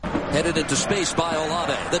Headed into space by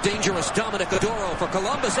Olave. The dangerous Dominic Adoro for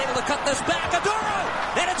Columbus, able to cut this back. Adoro!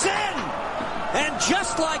 And it's in! And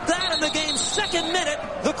just like that, in the game's second minute,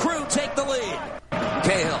 the Crew take the lead.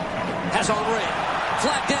 Cahill has Henry.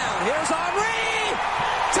 Flag down. Here's Henry!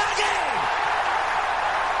 Tagging!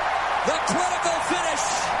 The critical finish.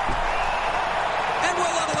 And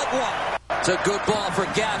we're level at 1. It's a good ball for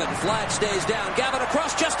Gavin. Flag stays down. Gavin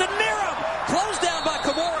across Justin Miram. Closed down by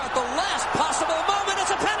Kimura at the last possible moment. It's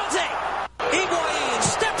a penalty. Higuain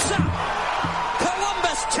steps up.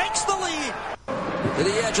 Columbus takes the lead. To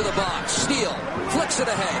the edge of the box. Steele flicks it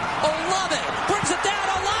ahead. Olave brings it down.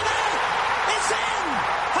 Olave! It's in!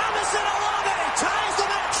 Jamison Olave ties the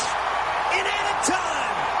match in added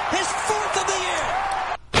time. His 4th of the year.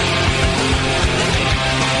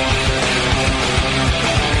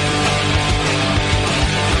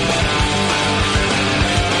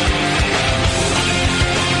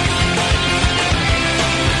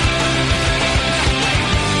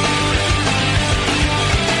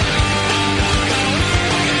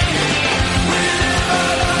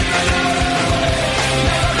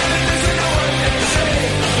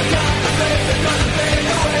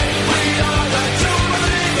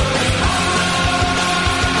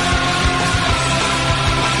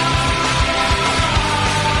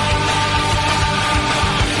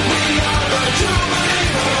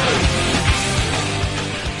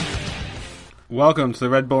 Welcome to the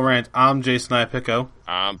Red Bull Rant. I'm Jason Iapicco.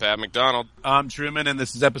 I'm Pat McDonald. I'm Truman, and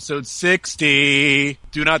this is episode 60.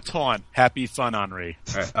 Do not taunt. Happy fun, Henri.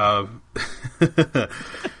 All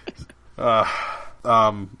right,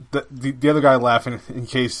 the other guy laughing, in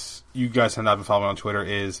case you guys have not been following on Twitter,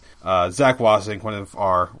 is Zach Wassink, one of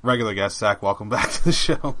our regular guests. Zach, welcome back to the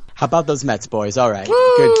show. How about those Mets, boys? All right.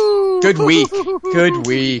 Good week. Good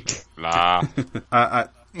week. Nah.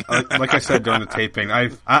 Like I said during the taping,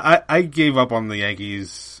 I gave up on the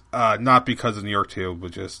Yankees, not because of New York too,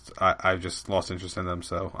 but just I've just lost interest in them,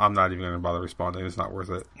 so I'm not even going to bother responding. It's not worth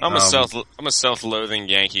it. I'm a self-loathing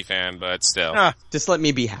Yankee fan, but still. Just let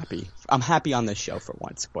me be happy. I'm happy on this show for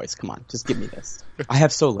once, boys. Come on, just give me this. I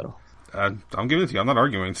have so little. I'm giving it to you. I'm not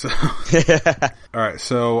arguing. So. All right,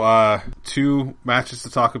 so 2 matches to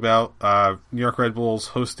talk about. New York Red Bulls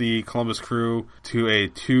host the Columbus Crew to a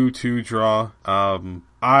 2-2 draw.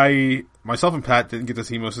 Myself and Pat didn't get to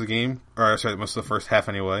see most of the game, or sorry, most of the first half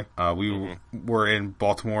anyway. We were in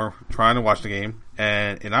Baltimore trying to watch the game,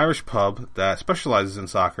 and an Irish pub that specializes in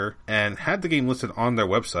soccer and had the game listed on their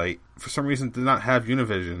website, for some reason did not have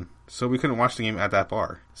Univision, so we couldn't watch the game at that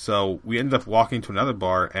bar. So we ended up walking to another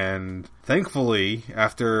bar, and thankfully,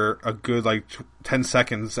 after a good 10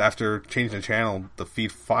 seconds after changing the channel, the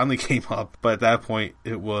feed finally came up. But at that point,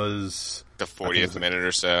 it was the 40th minute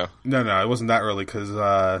or so. No, it wasn't that early because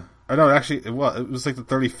no, actually, it was like the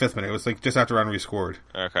 35th minute. It was like just after Henry scored.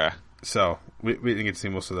 Okay. So we didn't get to see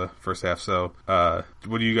most of the first half. So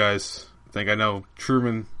what do you guys think? I know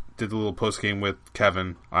Truman did a little post game with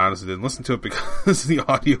Kevin. I honestly didn't listen to it because the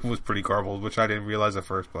audio was pretty garbled, which I didn't realize at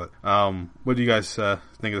first. But what do you guys think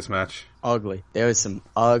of this match? Ugly. There was some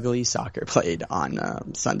ugly soccer played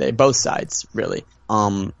on Sunday. Both sides, really.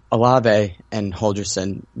 Olave and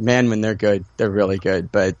Holgerson, man, when they're good, they're really good.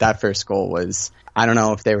 But that first goal was, I don't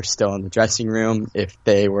know if they were still in the dressing room, if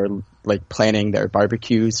they were planning their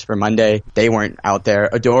barbecues for Monday. They weren't out there.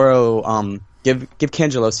 Adoro, give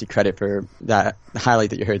Cangelosi credit for that highlight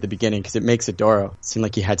that you heard at the beginning, because it makes Adoro seem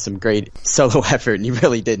like he had some great solo effort, and he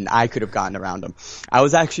really didn't. I could have gotten around him. I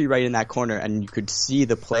was actually right in that corner, and you could see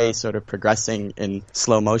the play sort of progressing in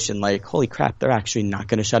slow motion, like, holy crap, they're actually not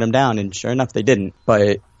going to shut him down, and sure enough, they didn't.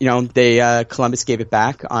 But, Columbus gave it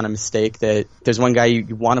back on a mistake that there's one guy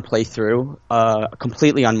you want to play through,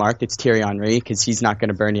 completely unmarked. It's Thierry Henry, because he's not going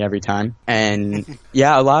to burn you every time. And,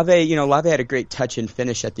 Olave had a great touch and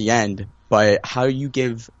finish at the end. But how you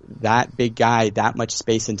give that big guy that much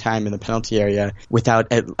space and time in the penalty area without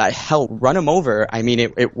run him over? I mean,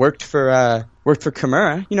 it worked for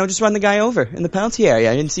Kimura. Just run the guy over in the penalty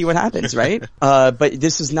area and see what happens, right? But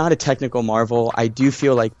this is not a technical marvel. I do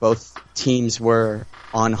feel like both teams were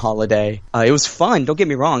on holiday. It was fun. Don't get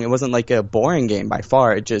me wrong. It wasn't like a boring game by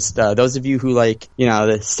far. It just those of you who like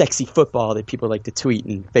the sexy football that people like to tweet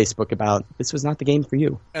and Facebook about, this was not the game for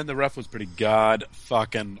you. And the ref was pretty god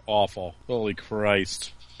fucking awful. Holy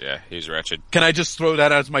Christ. Yeah, he's wretched. Can I just throw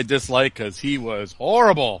that as my dislike? Because he was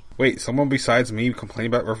horrible. Wait, someone besides me complain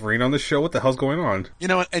about refereeing on this show? What the hell's going on?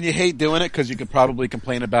 And you hate doing it because you could probably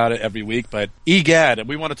complain about it every week, but egad,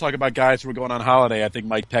 we want to talk about guys who are going on holiday. I think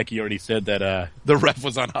Mike Pecky already said that the ref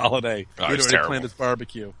was on holiday. Oh, He'd it's already terrible. planned his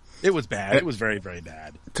barbecue. It was bad. It was very, very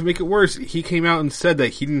bad. To make it worse, he came out and said that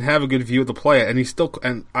he didn't have a good view of the play, and he still.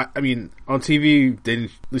 And I mean, on TV, they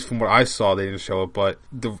didn't, at least from what I saw, they didn't show it. But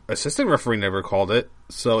the assistant referee never called it.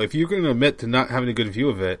 So if you're going to admit to not having a good view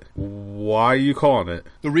of it, why are you calling it?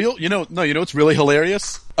 You know what's really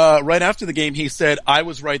hilarious? Right after the game, he said, "I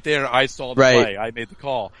was right there. I saw the play. I made the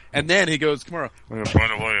call." And then he goes, "Kamara, by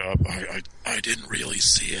the way, I didn't really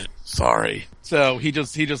see it. Sorry." So he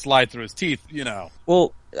just lied through his teeth, you know.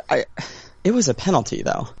 Well, it was a penalty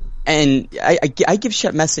though. And I give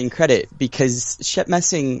Shep Messing credit because Shep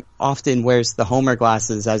Messing often wears the homer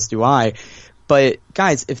glasses, as do I. But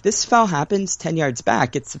guys, if this foul happens 10 yards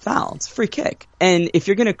back, it's a foul. It's a free kick. And if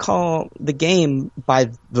you're going to call the game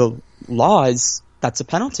by the laws, that's a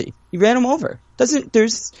penalty. You ran him over. Just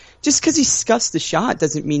because he scuffs the shot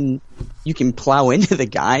doesn't mean you can plow into the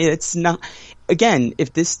guy. It's not. Again,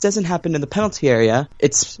 if this doesn't happen in the penalty area,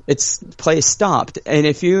 it's play is stopped. And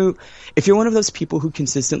if you're one of those people who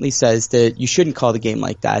consistently says that you shouldn't call the game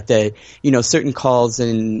like that, certain calls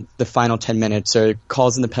in the final 10 minutes or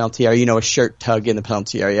calls in the penalty area, a shirt tug in the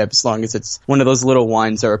penalty area, as long as it's one of those little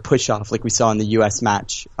ones or a push off like we saw in the U.S.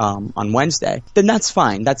 match on Wednesday, then that's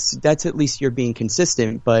fine. That's at least you're being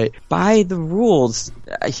consistent. But by the rules,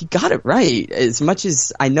 he got it right. As much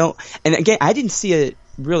as I know, and again, I didn't see it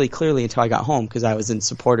really clearly until I got home because I was in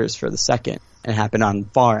supporters for the second. It happened on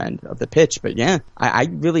far end of the pitch, but yeah, I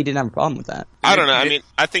really didn't have a problem with that. I don't know. I mean,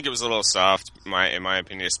 I think it was a little soft, in my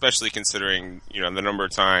opinion, especially considering, the number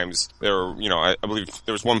of times there were, I believe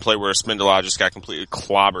there was one play where Spindola just got completely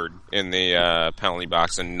clobbered in the penalty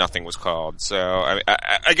box and nothing was called. So,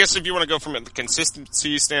 I guess if you want to go from a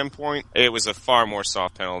consistency standpoint, it was a far more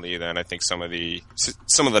soft penalty than I think some of the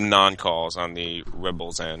non-calls on the Red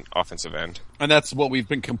Bulls end, offensive end. And that's what we've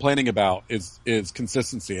been complaining about is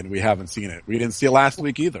consistency, and we haven't seen it. We didn't see it last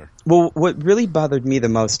week either. Well, what really bothered me the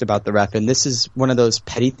most about the ref, and this is one of those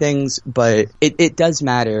petty things, but it does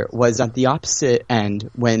matter, was at the opposite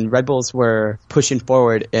end when Red Bulls were pushing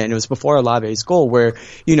forward, and it was before Olave's goal where,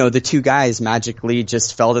 the two guys magically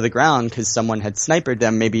just fell to the ground because someone had sniped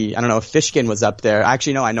them. Maybe, I don't know if Fishkin was up there.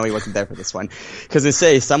 Actually, no, I know he wasn't there for this one. Because they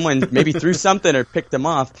say someone maybe threw something or picked them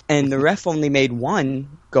off, and the ref only made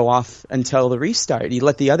one go off until the restart. He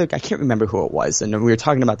let the other guy, I can't remember who it was, and we were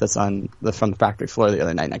talking about this from the factory floor the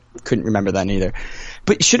other night, and I couldn't remember then either.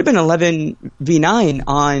 But it should have been 11v9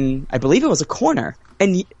 on, I believe it was a corner.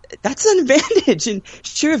 And that's an advantage. And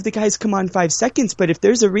sure, if the guys come on 5 seconds, but if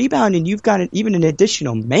there's a rebound and you've got even an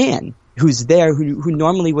additional man who's there who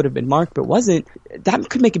normally would have been marked but wasn't, that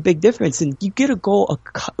could make a big difference. And you get a goal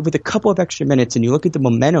with a couple of extra minutes and you look at the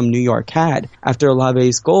momentum New York had after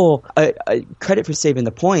Olave's goal, credit for saving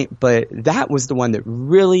the point, but that was the one that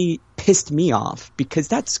really pissed me off because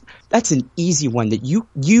that's an easy one that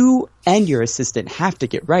you and your assistant have to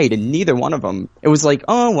get right, and neither one of them. It was like,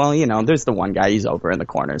 oh well, there's the one guy, he's over in the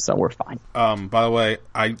corner, so we're fine. By the way,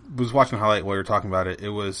 I was watching the highlight while you were talking about it. It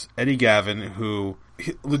was Eddie Gavin who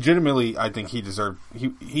legitimately, I think he deserved.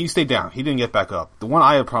 He stayed down. He didn't get back up. The one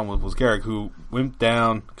I had a problem with was Garrick, who went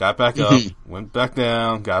down, got back up, went back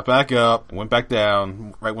down, got back up, went back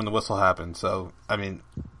down right when the whistle happened. So I mean,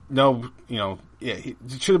 no, yeah, he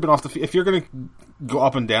should have been off the field. If you're going to go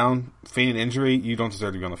up and down, feigning injury, you don't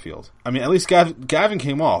deserve to be on the field. I mean, at least Gavin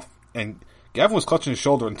came off, and Gavin was clutching his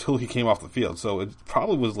shoulder until he came off the field, so it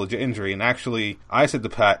probably was legit injury. And actually, I said to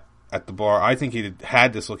Pat at the bar, I think he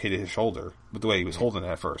had dislocated his shoulder with the way he was holding it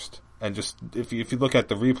at first. And just, if you look at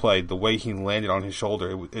the replay, the way he landed on his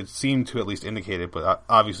shoulder, it seemed to at least indicate it, but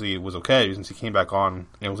obviously it was okay since he came back on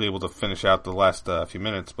and was able to finish out the last few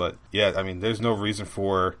minutes. But yeah, I mean, there's no reason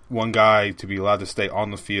for one guy to be allowed to stay on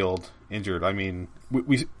the field injured. I mean, I'm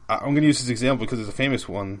going to use this example because it's a famous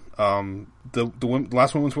one. The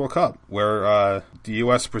last Women's World Cup, where the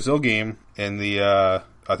U.S.-Brazil game in the, I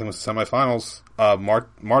think it was the semifinals,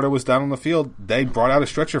 Marta was down on the field. They brought out a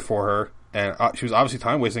stretcher for her. And she was obviously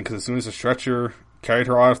time wasting because as soon as the stretcher carried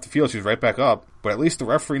her off the field, she was right back up. But at least the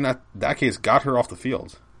referee in that case got her off the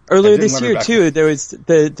field. Earlier this year too, there was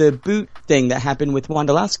the boot thing that happened with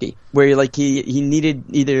Wondolowski, where he needed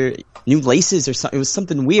either new laces or something. It was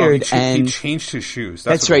something weird, he changed his shoes.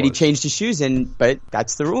 That's right. He changed his shoes, but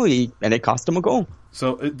that's the rule, and it cost him a goal.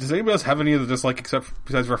 So, does anybody else have any of the dislike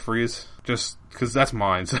besides referees? Just because that's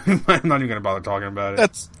mine, so I'm not even going to bother talking about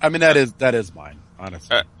it. That is mine.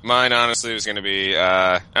 Honestly. Mine, honestly, was going to be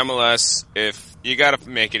MLS. If you got to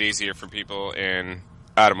make it easier for people in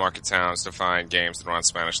out-of-market towns to find games that are on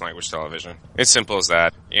Spanish-language television. It's simple as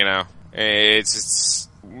that, It's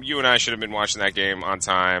you and I should have been watching that game on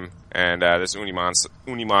time, and this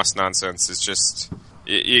Unimas nonsense is just...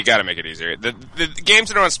 You got to make it easier. The games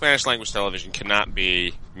that are on Spanish-language television cannot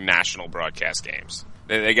be national broadcast games.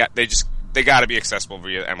 They got to be accessible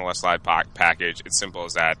via MLS Live package. It's simple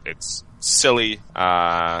as that. It's silly.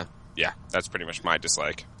 Yeah, that's pretty much my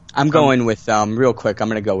dislike. I'm going with, real quick, I'm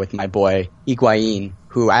going to go with my boy, Higuain,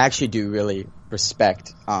 who I actually do really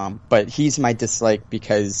respect. But he's my dislike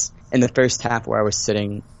because in the first half where I was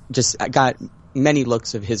sitting, I got many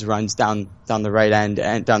looks of his runs down the right end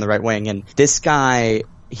and down the right wing. And this guy,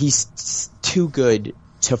 he's too good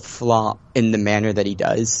to flop in the manner that he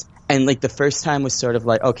does. And like the first time was sort of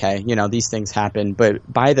like, okay, these things happen. But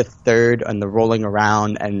by the third and the rolling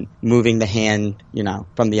around and moving the hand,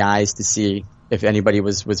 from the eyes to see if anybody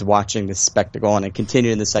was watching this spectacle, and it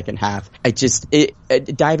continued in the second half.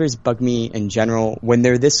 Divers bug me in general when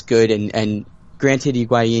they're this good, and granted,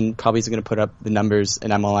 Higuain probably isn't going to put up the numbers in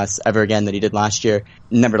MLS ever again that he did last year.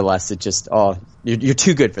 Nevertheless, you're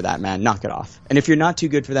too good for that, man. Knock it off. And if you're not too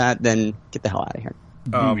good for that, then get the hell out of here.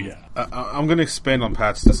 I'm going to expand on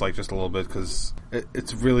Pat's dislike just a little bit because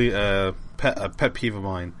it's really a pet peeve of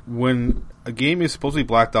mine. When a game is supposed to be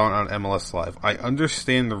blacked out on MLS Live, I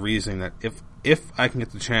understand the reasoning that if I can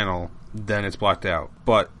get the channel, then it's blacked out.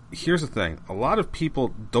 But here's the thing. A lot of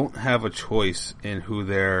people don't have a choice in who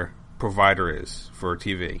their provider is for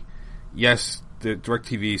TV. Yes, the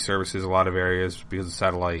DirecTV services a lot of areas because of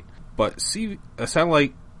satellite. But see, a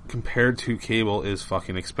satellite compared to cable is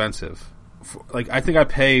fucking expensive. I think I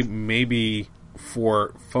pay maybe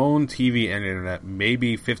for phone, TV, and internet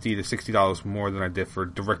maybe $50 to $60 more than I did for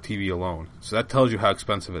DirecTV alone. So that tells you how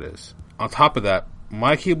expensive it is. On top of that,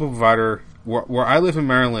 my cable provider, where I live in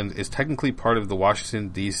Maryland, is technically part of the Washington,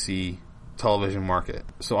 D.C. television market.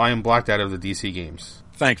 So I am blocked out of the D.C. games.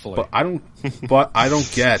 Thankfully. But I don't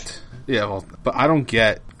get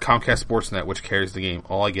Comcast Sportsnet, which carries the game.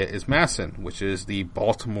 All I get is MASN, which is the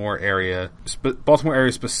Baltimore area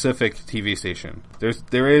specific TV station.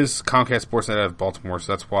 There is Comcast Sportsnet out of Baltimore,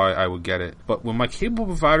 so that's why I would get it. But when my cable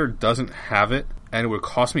provider doesn't have it, and it would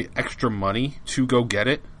cost me extra money to go get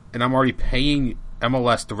it, and I'm already paying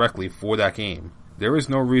MLS directly for that game, there is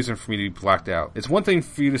no reason for me to be blacked out. It's one thing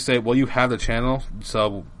for you to say, well, you have the channel,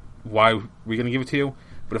 so why are we going to give it to you?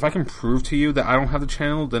 But if I can prove to you that I don't have the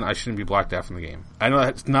channel, then I shouldn't be blacked out from the game. I know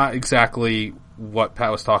that's not exactly what Pat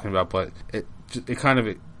was talking about, but it kind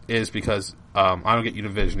of is because I don't get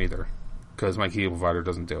Univision either because my cable provider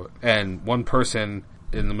doesn't do it. And one person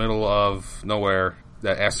in the middle of nowhere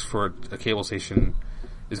that asks for a cable station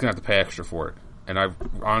is going to have to pay extra for it. And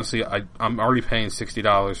I'm already paying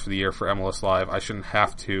 $60 for the year for MLS Live. I shouldn't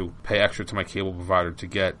have to pay extra to my cable provider to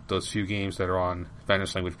get those few games that are on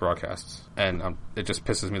Spanish language broadcasts. And it just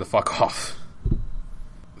pisses me the fuck off.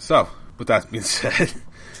 So, with that being said,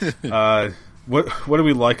 what do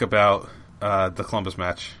we like about the Columbus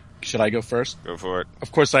match? Should I go first? Go for it.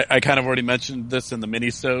 Of course, I kind of already mentioned this in the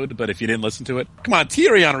mini-sode, but if you didn't listen to it, come on,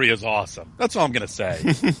 Thierry Henry is awesome. That's all I'm going to say.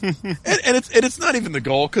 and it's not even the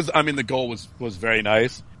goal, because, the goal was very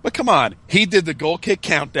nice. But come on, he did the goal kick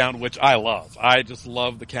countdown, which I love. I just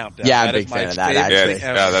love the countdown. Yeah, I'm a big fan of that, actually.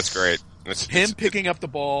 Yeah, that's great. Him picking up the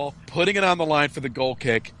ball, putting it on the line for the goal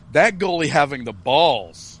kick, that goalie having the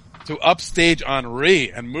balls to upstage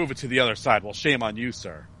Henry and move it to the other side. Well, shame on you,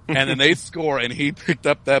 sir. And then they score, and he picked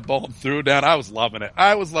up that ball and threw it down. I was loving it.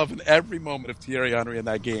 I was loving every moment of Thierry Henry in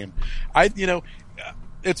that game.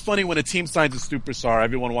 It's funny when a team signs a superstar,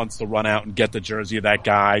 everyone wants to run out and get the jersey of that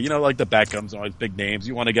guy. Like the Beckhams and all these big names.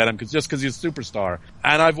 You want to get him just because he's a superstar.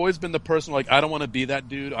 And I've always been the person I don't want to be that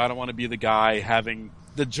dude. I don't want to be the guy having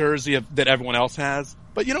the jersey that everyone else has.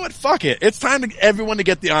 But you know what? Fuck it. It's time to everyone to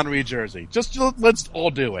get the Henry jersey. Just let's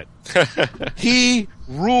all do it. He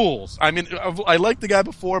rules. I liked the guy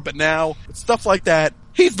before, but now stuff like that,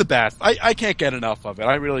 he's the best. I can't get enough of it.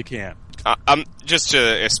 I really can't. Just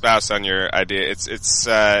to espouse on your idea, it's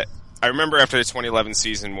I remember after the 2011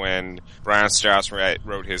 season when Brian Strauss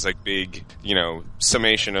wrote his big,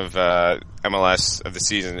 summation of MLS of the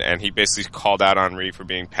season, and he basically called out Henry for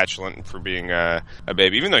being petulant and for being a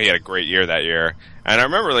baby, even though he had a great year that year. And I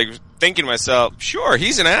remember thinking to myself, sure,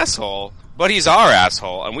 he's an asshole, but he's our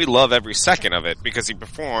asshole, and we love every second of it because he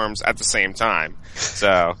performs at the same time.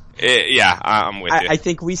 So, I'm with you. I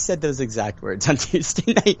think we said those exact words on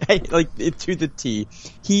Tuesday night, to the T.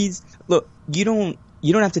 Look, you don't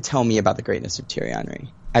have to tell me about the greatness of Thierry Henry.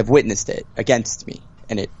 I've witnessed it against me,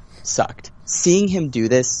 and it sucked. Seeing him do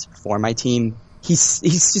this for my team, he's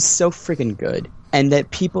just so freaking good. And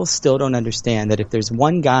that people still don't understand that if there's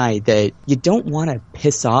one guy that you don't want to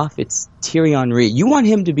piss off, it's Thierry Henry. You want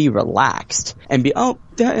him to be relaxed and be, through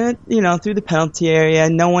the penalty area,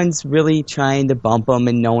 no one's really trying to bump him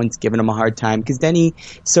and no one's giving him a hard time because then he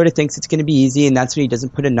sort of thinks it's going to be easy and that's when he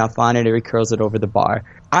doesn't put enough on it or he curls it over the bar.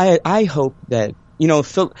 I hope that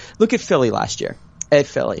look at Philly last year. At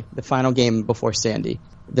Philly, the final game before Sandy.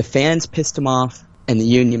 The fans pissed him off, and the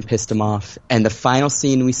union pissed him off. And the final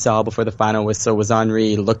scene we saw before the final whistle was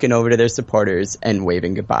Henry looking over to their supporters and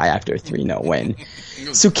waving goodbye after a 3-0 win.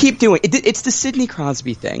 So keep doing it. It's the Sidney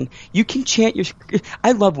Crosby thing. You can chant your...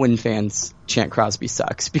 I love when fans chant Crosby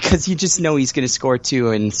sucks, because you just know he's going to score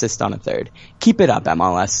 2 and assist on a 3rd. Keep it up,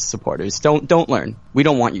 MLS supporters. Don't learn. We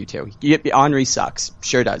don't want you to. Henry sucks.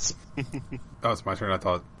 Sure does. Oh, it's my turn. I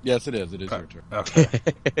thought. Yes, it is. It is your turn. Okay.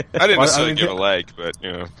 I didn't necessarily give a like, but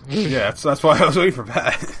Yeah, that's why I was waiting for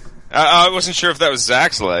Pat. I wasn't sure if that was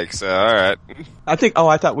Zach's like. So all right. I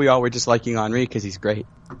thought we all were just liking Henry because he's great.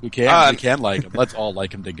 We can like him. Let's all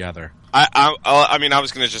like him together. I mean, I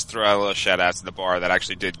was going to just throw out a little shout out to the bar that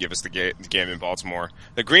actually did give us the game in Baltimore.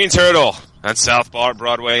 The Green Turtle on South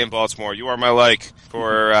Broadway in Baltimore. You are my like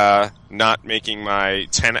for not making my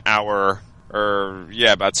 10-hour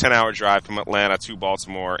about 10-hour drive from Atlanta to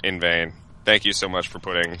Baltimore in vain. Thank you so much for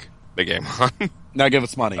putting the game on. Now give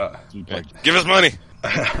us money. Give us money. I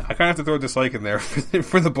kind of have to throw a dislike in there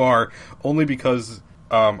for the bar, only because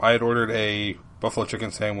I had ordered a buffalo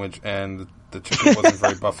chicken sandwich and the chicken wasn't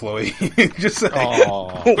very buffalo-y. Just saying.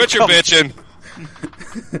 Quit your bitching.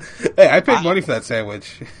 Hey, I paid money for that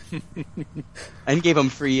sandwich. And gave him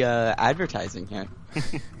free advertising here.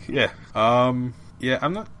 Yeah. I'm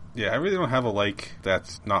not... Yeah, I really don't have a like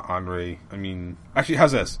that's not Henry. I mean... Actually,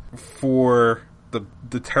 how's this? For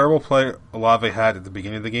the terrible play Olave had at the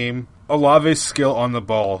beginning of the game, Olave's skill on the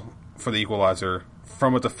ball for the equalizer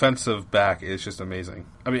from a defensive back is just amazing.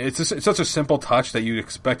 I mean, it's such a simple touch that you'd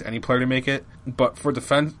expect any player to make it, but for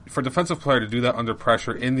defensive player to do that under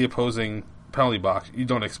pressure in the opposing penalty box, you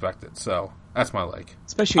don't expect it. So that's my like.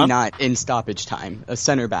 Especially not in stoppage time. A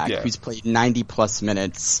center back who's played 90-plus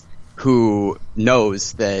minutes, who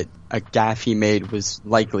knows that a gaffe he made was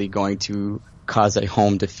likely going to cause a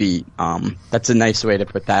home defeat. That's a nice way to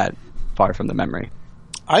put that far from the memory.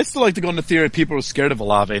 I still like to go into theory people are scared of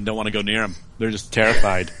Olave and don't want to go near him. They're just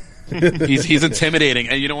terrified. He's intimidating,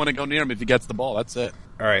 and you don't want to go near him if he gets the ball. That's it.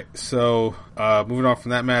 All right, so moving on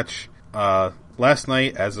from that match, last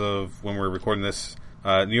night, as of when we're recording this,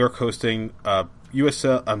 New York hosting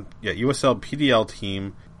USL PDL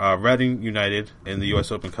team Reading United in the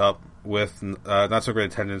U.S. Open Cup with not so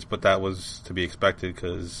great attendance, but that was to be expected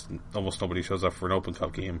because almost nobody shows up for an Open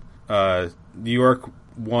Cup game. New York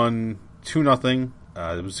won 2-0.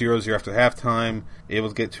 It was 0-0 after halftime. Able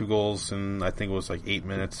to get 2 goals in, I think it was like 8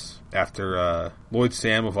 minutes after Lloyd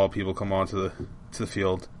Sam, of all people, come onto the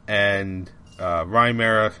field. And Ryan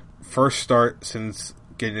Mara, first start since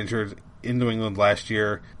getting injured in New England last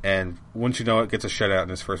year, and once you know it, gets a shutout in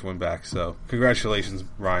his first win back. So congratulations,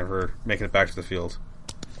 Ryan, for making it back to the field.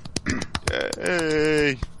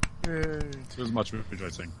 Hey. There's much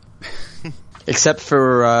rejoicing. Except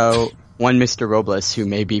for one Mr. Robles, who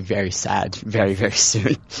may be very sad very, very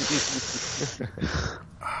soon.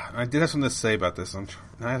 I did have something to say about this.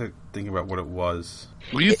 I had to think about what it was.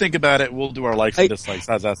 When you think about it, we'll do our likes and dislikes.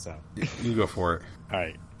 How's that sound? You go for it. All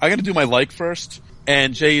right. I'm going to do my like first.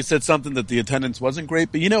 And Jay, you said something that the attendance wasn't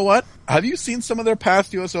great, but you know what? Have you seen some of their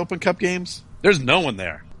past U.S. Open Cup games? There's no one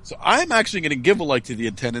there. So I'm actually going to give a like to the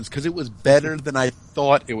attendance because it was better than I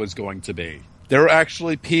thought it was going to be. There were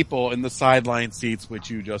actually people in the sideline seats, which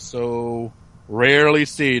you just so rarely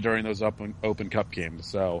see during those Open Cup games.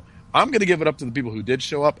 So I'm going to give it up to the people who did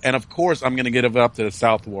show up. And of course, I'm going to give it up to the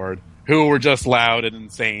South Ward, who were just loud and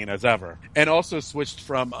insane as ever. And also switched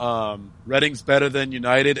from Reading's better than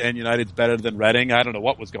United and United's better than Reading. I don't know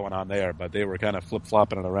what was going on there, but they were kind of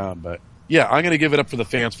flip-flopping it around. But yeah, I'm going to give it up for the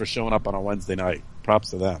fans for showing up on a Wednesday night.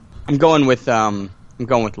 Props to them. I'm going with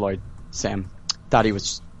Lloyd Sam. Thought he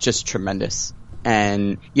was just tremendous.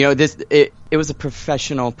 And, you know, it was a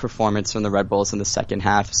professional performance from the Red Bulls in the second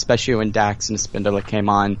half, especially when Dax and Spindler came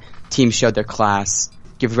on. Team showed their class.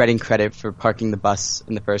 Give Reading credit for parking the bus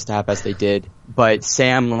in the first half as they did. But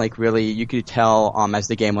Sam, like, really, you could tell as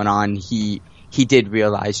the game went on, he did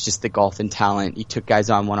realize just the gulf in talent. He took guys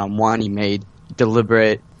on one-on-one. He made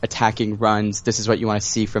deliberate attacking runs. This is what you want to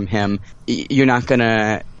see from him. You're not going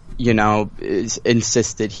to,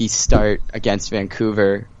 insist that he start against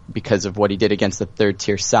Vancouver because of what he did against the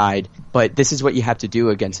third-tier side. But this is what you have to do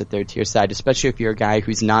against a third-tier side, especially if you're a guy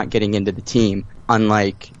who's not getting into the team,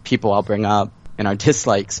 unlike people I'll bring up in our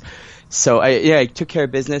dislikes. So, I took care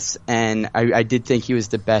of business, and I did think he was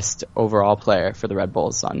the best overall player for the Red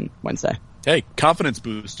Bulls on Wednesday. Hey, confidence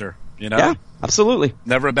booster, Yeah, absolutely.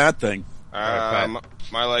 Never a bad thing. My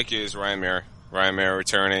like is Ryan Mayer. Ryan Mayer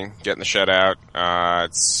returning, getting the shutout.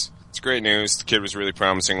 It's great news. The kid was really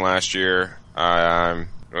promising last year.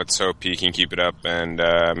 Let's hope he can keep it up and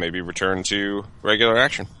maybe return to regular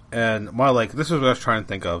action. And this is what I was trying to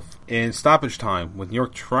think of. In stoppage time, with New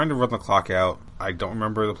York trying to run the clock out, I don't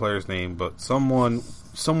remember the player's name, but someone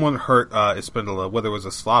hurt Espindola, whether it was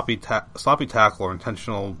a sloppy tackle or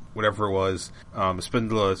intentional, whatever it was.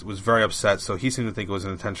 Espindola was very upset, so he seemed to think it was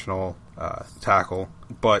an intentional tackle.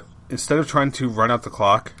 But instead of trying to run out the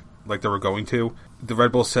clock like they were going to, the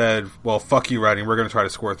Red Bulls said, well, fuck you, Reading, we're going to try to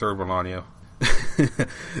score a third one on you.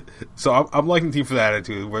 So I'm liking the team for that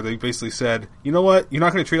attitude, where they basically said, you know what, you're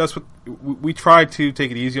not going to treat us with... We tried to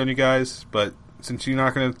take it easy on you guys, but since you're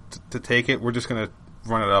not going to take it, we're just going to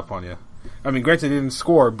run it up on you. I mean, granted, they didn't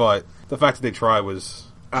score, but the fact that they tried was...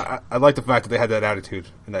 I like the fact that they had that attitude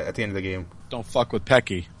at the end of the game. Don't fuck with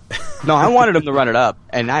Pecky. No, I wanted them to run it up,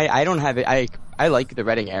 and I don't have it. I like the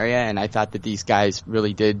Reading area, and I thought that these guys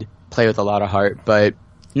really did play with a lot of heart, but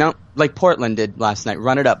no, like Portland did last night.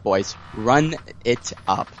 Run it up, boys. Run it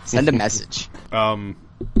up. Send a message.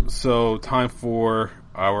 So time for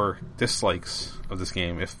our dislikes of this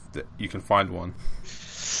game, if you can find one.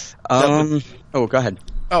 Go ahead.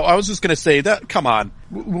 Oh, I was just going to say that, come on.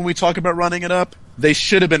 When we talk about running it up, they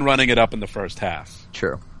should have been running it up in the first half.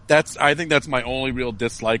 True. I think that's my only real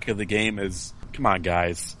dislike of the game is, come on,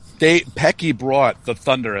 guys. Pecky brought the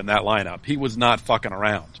Thunder in that lineup. He was not fucking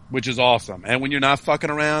around, which is awesome. And when you're not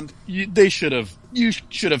fucking around, you should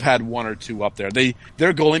have had one or two up there.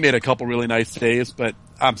 Their goalie made a couple really nice saves, but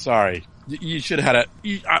I'm sorry. You should have had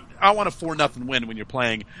I want a 4-0 win when you're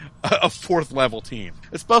playing a fourth level team,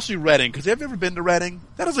 especially Reading. Because have you ever been to Reading?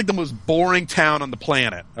 That is like the most boring town on the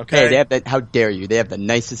planet. Okay, hey, they have how dare you? They have the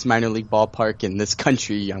nicest minor league ballpark in this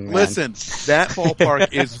country, young man. Listen, that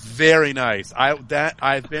ballpark is very nice. I've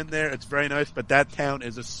been there. It's very nice, but that town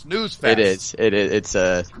is a snooze fest. It is.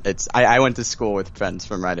 I went to school with friends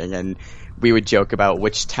from Reading, and we would joke about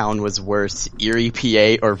which town was worse, Erie,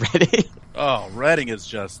 PA, or Reading. Oh, Reading is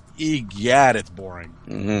just it's boring.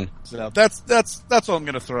 Mm-hmm. So that's all I'm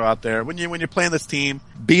going to throw out there. When you're playing this team,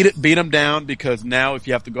 beat them down, because now if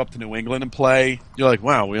you have to go up to New England and play, you're like,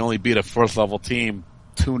 wow, we only beat a fourth level team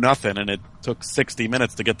 2-0, and it took 60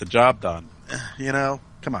 minutes to get the job done. You know,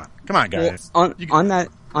 come on, guys. Well,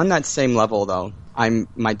 on that same level though,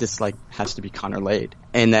 my dislike has to be Connor Lade,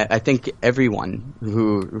 and that I think everyone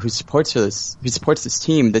who supports this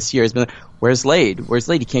team this year has been like, where's Lade?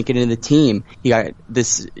 He can't get into the team. He got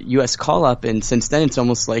this U.S. call up, and since then it's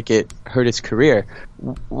almost like it hurt his career.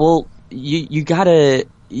 Well, you gotta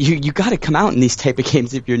come out in these type of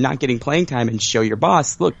games if you're not getting playing time and show your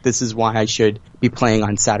boss, look, this is why I should be playing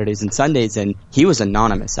on Saturdays and Sundays. And he was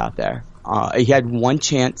anonymous out there. He had one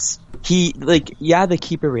chance. The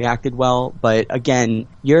keeper reacted well, but again,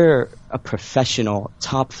 you're a professional,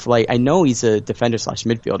 top flight. I know he's a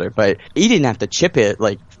defender/midfielder, but he didn't have to chip it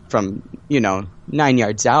from 9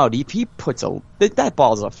 yards out. If he puts that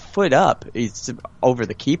ball's a foot up, he's over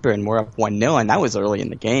the keeper, and we're up 1-0, and that was early in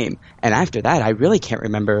the game. And after that, I really can't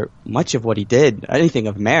remember much of what he did, anything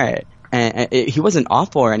of merit. And he wasn't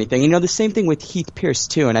awful or anything. The same thing with Heath Pierce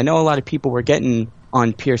too. And I know a lot of people were getting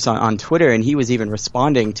on Pierce on Twitter, and he was even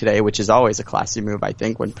responding today, which is always a classy move, I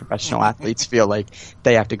think, when professional athletes feel like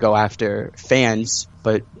they have to go after fans.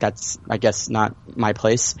 But that's, I guess, not my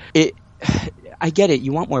place. I get it.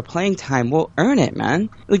 You want more playing time. Well, earn it, man.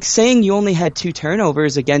 Like saying you only had 2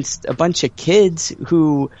 turnovers against a bunch of kids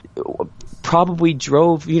who probably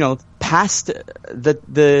drove, past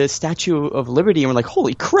the Statue of Liberty and were like,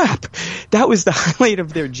 holy crap, that was the highlight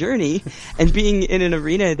of their journey. And being in an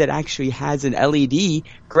arena that actually has an LED,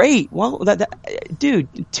 great. Well,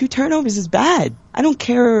 dude, 2 turnovers is bad. I don't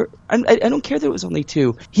care. I don't care that it was only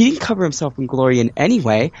 2. He didn't cover himself in glory in any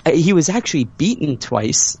way. He was actually beaten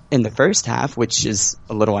twice in the first half, which is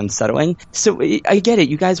a little unsettling. So I get it.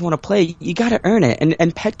 You guys want to play. You got to earn it.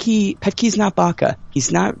 And Petke's not Baca.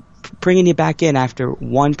 He's not bringing you back in after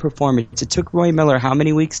one performance. It took Roy Miller how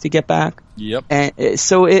many weeks to get back? Yep. And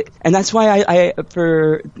that's why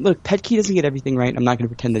Petke doesn't get everything right. I'm not going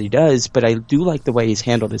to pretend that he does, but I do like the way he's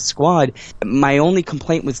handled his squad. My only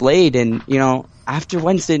complaint was Lade, and after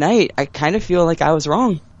Wednesday night, I kind of feel like I was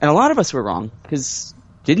wrong, and a lot of us were wrong because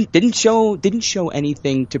didn't show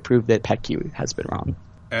anything to prove that Petke has been wrong.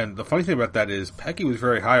 And the funny thing about that is Petke was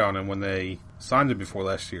very high on him when they signed him before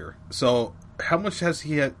last year. So how much has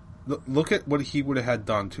he had? Look at what he would have had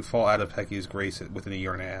done to fall out of Petke's grace within a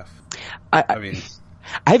year and a half. I mean,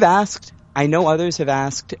 I've asked. I know others have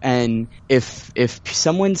asked, and if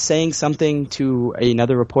someone's saying something to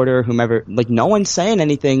another reporter or whomever, no one's saying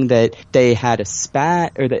anything that they had a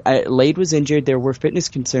spat or that Lade was injured. There were fitness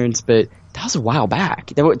concerns, but that was a while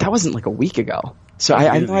back. That wasn't like a week ago. So I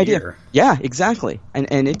have no idea. Year. Yeah, exactly.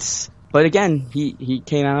 And it's But again, he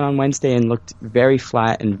came out on Wednesday and looked very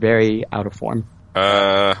flat and very out of form.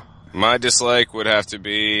 My dislike would have to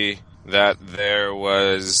be that there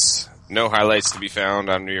was no highlights to be found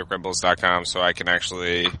on NewYorkRedBulls.com, so I can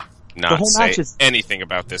actually not say anything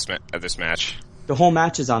about this match. The whole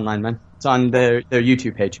match is online, man. It's on their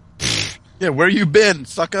YouTube page. Yeah, where you been,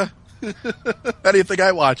 sucker? How do you think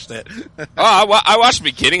I watched it? I watched the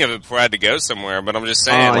beginning of it before I had to go somewhere, but I'm just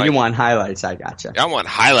saying. Oh, you want highlights? I gotcha. I want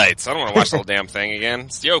highlights. I don't want to watch the whole damn thing again.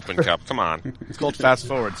 It's the Open Cup. Come on. It's called fast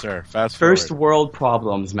forward, sir. Fast forward. First world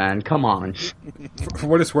problems, man. Come on. For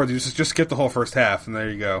what it's worth, you just skip the whole first half, and there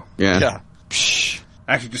you go. Yeah.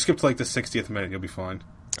 Actually, just skip to like the 60th minute. You'll be fine.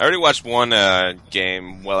 I already watched one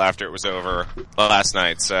game well after it was over last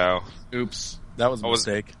night, so. Oops. That was a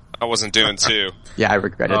mistake. I wasn't doing two. Yeah, I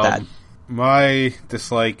regretted that. My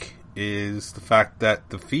dislike is the fact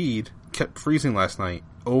that the feed kept freezing last night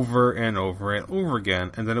over and over and over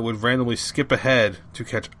again, and then it would randomly skip ahead to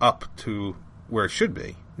catch up to where it should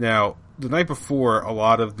be. Now, the night before, a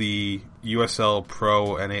lot of the USL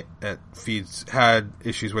Pro and feeds had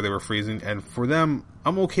issues where they were freezing, and for them,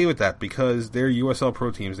 I'm okay with that because they're USL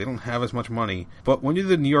Pro teams. They don't have as much money. But when you're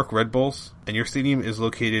the New York Red Bulls, and your stadium is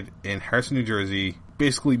located in Harrison, New Jersey,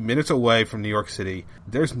 basically minutes away from New York City,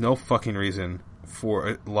 there's no fucking reason for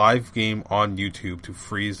a live game on YouTube to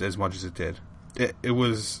freeze as much as it did. It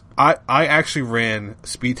was... I actually ran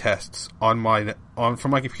speed tests from my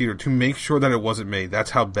computer to make sure that it wasn't me. That's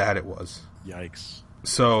how bad it was. Yikes.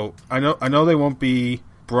 So, I know they won't be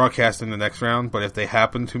broadcast in the next round, but if they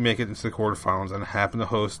happen to make it into the quarterfinals and happen to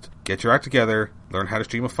host, get your act together, learn how to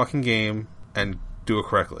stream a fucking game, and do it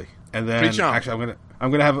correctly. And then, actually,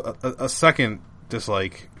 I'm gonna have a second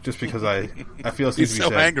dislike, just because I feel it needs to be said. He's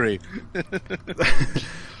so angry.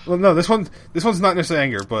 Well, no, this one's not necessarily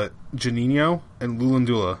anger, but Juninho and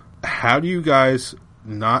Lulundula, how do you guys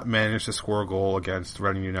not manage to score a goal against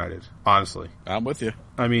Reading United? Honestly. I'm with you.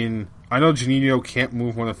 I mean, I know Juninho can't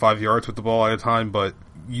move more than 5 yards with the ball at a time, but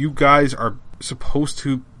you guys are supposed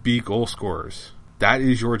to be goal scorers. That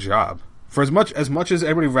is your job. For as much as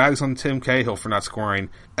everybody rags on Tim Cahill for not scoring,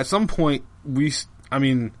 at some point, we've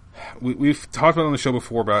talked about on the show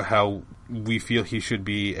before about how we feel he should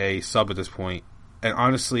be a sub at this point. And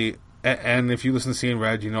honestly, and if you listen to CN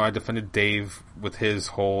Red, you know I defended Dave with his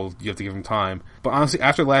whole, you have to give him time. But honestly,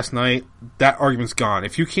 after last night, that argument's gone.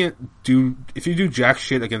 If you do jack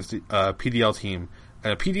shit against a PDL team,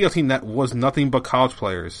 and a PDL team that was nothing but college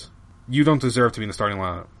players, you don't deserve to be in the starting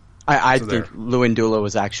lineup. I think Lewandula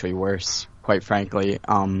was actually worse, quite frankly.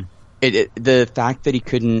 The fact that he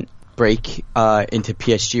couldn't break into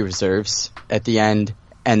PSG reserves at the end,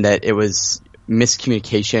 and that it was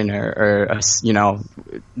miscommunication or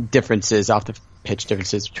differences off the pitch,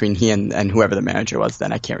 differences between he and whoever the manager was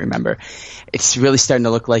then, I can't remember. It's really starting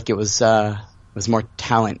to look like it was more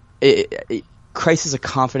talent. Crisis of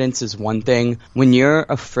confidence is one thing. When you're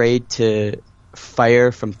afraid to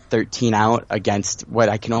fire from 13 out against what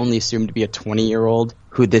I can only assume to be a 20-year-old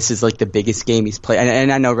who this is like the biggest game he's played. And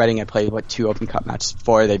I know Reading had played, 2 Open Cup matches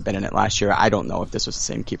before. They've been in it last year. I don't know if this was the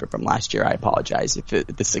same keeper from last year. I apologize if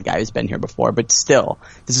this is a guy who's been here before. But still,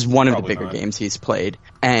 this is one of the bigger games he's played.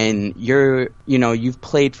 And you've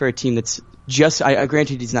played for a team that's just,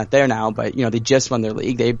 granted he's not there now, but they just won their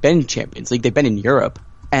league. They've been Champions League. They've been in Europe.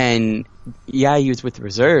 And yeah, he was with the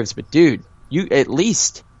reserves, but dude, you at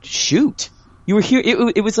least shoot. You were here.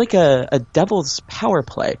 It was like a Devil's power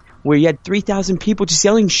play where you had 3,000 people just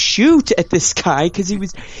yelling "shoot" at this guy because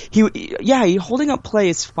he holding up play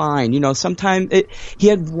is fine. Sometimes he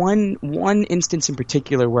had one instance in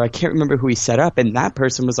particular where I can't remember who he set up, and that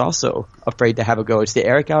person was also afraid to have a go. It's the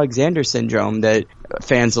Eric Alexander syndrome that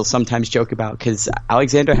fans will sometimes joke about because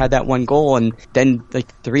Alexander had that one goal and then like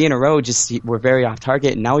 3 in a row just were very off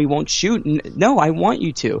target, and now he won't shoot. No, I want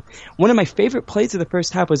you to. One of my favorite plays of the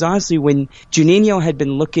first half was honestly when Juninho had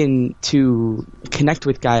been looking to connect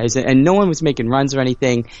with guys and no one was making runs or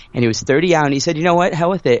anything, and he was 30 out, and he said, you know what, hell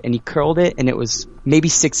with it, and he curled it, and it was maybe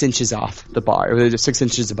 6 inches off the bar, or 6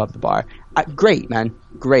 inches above the bar. Great, man.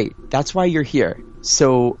 Great. That's why you're here.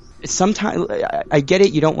 So sometimes I get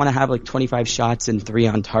it. You don't want to have like 25 shots and 3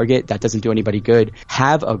 on target. That doesn't do anybody good.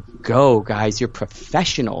 Have a go, guys. You're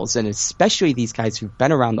professionals, and especially these guys who've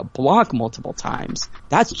been around the block multiple times.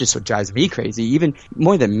 That's just what drives me crazy. Even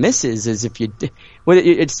more than misses is if you.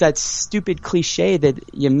 It's that stupid cliche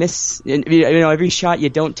that you miss. Every shot you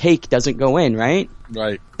don't take doesn't go in, right?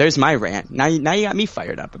 Right. There's my rant. Now you got me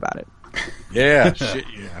fired up about it. Yeah. Shit.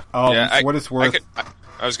 Yeah. For what it's worth.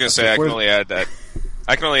 I was going to say I can only add that.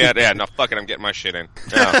 Yeah, no, fuck it, I'm getting my shit in.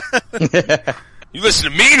 Yeah. You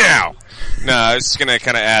listen to me now! No, I was just going to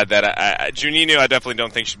kind of add that Juninho I definitely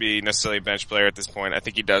don't think should be necessarily a bench player at this point. I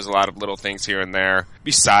think he does a lot of little things here and there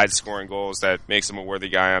besides scoring goals that makes him a worthy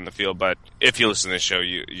guy on the field. But if you listen to this show,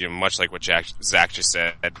 you much like what Zach just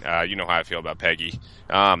said, you know how I feel about Peggy.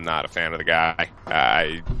 I'm not a fan of the guy.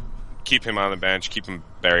 I keep him on the bench, keep him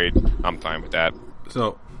buried. I'm fine with that.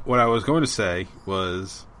 So what I was going to say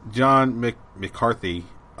was John McCarthy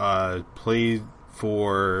played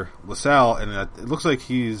for LaSalle, and it looks like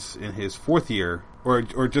he's in his fourth year,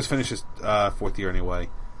 or just finished his fourth year anyway,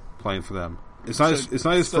 playing for them. It's not his first.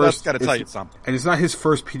 That's got to tell you something, and it's not his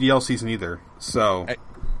first PDL season either. So,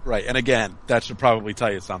 right, and again, that should probably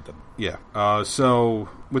tell you something. Yeah. So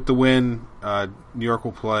with the win, New York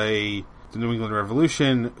will play the New England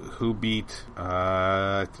Revolution, who beat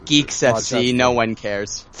Geeks FC. No one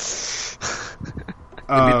cares.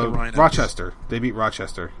 Rochester. They beat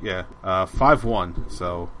Rochester. Yeah, 5-1.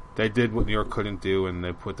 So they did what New York couldn't do, and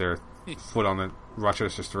they put their foot on the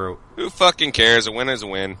Rochester's throat. Who fucking cares? A win is a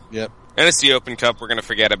win. Yep. And it's the Open Cup. We're going to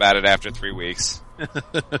forget about it after 3 weeks.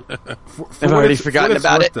 I've already forgotten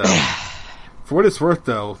about it. For what it's worth,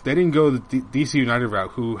 though, they didn't go the DC United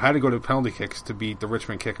route, who had to go to penalty kicks to beat the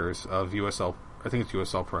Richmond Kickers of USL. I think it's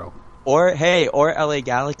USL Pro. Or LA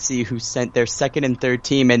Galaxy, who sent their second and third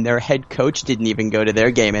team, and their head coach didn't even go to their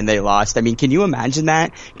game, and they lost. I mean, can you imagine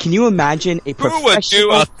that? Can you imagine a professional... Who would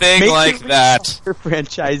do a thing like that?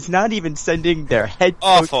 Franchise not even sending their head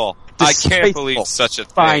coach? Awful. I can't believe such a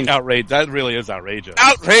thing. Fine. Outrage. That really is outrageous.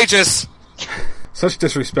 Outrageous! Such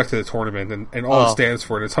disrespect to the tournament and all it stands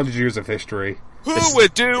for in its 100 years of history. Who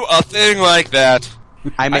would do a thing like that?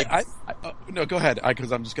 No, go ahead,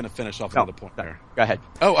 because I'm just going to finish off another point there. Go ahead.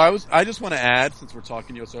 Oh, I just want to add, since we're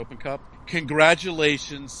talking U.S. Open Cup,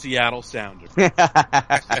 congratulations, Seattle Sounders.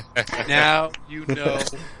 Now you know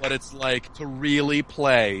what it's like to really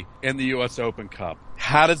play in the U.S. Open Cup.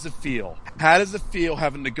 How does it feel? How does it feel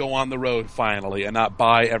having to go on the road finally and not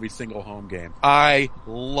buy every single home game? I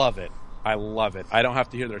love it. I love it. I don't have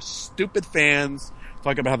to hear their stupid fans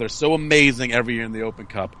talking about how they're so amazing every year in the Open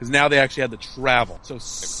Cup, because now they actually had to travel. So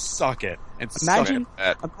suck it. And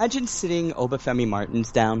imagine sitting Obafemi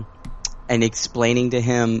Martins down and explaining to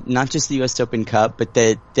him not just the U.S. Open Cup, but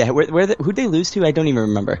who'd they lose to? I don't even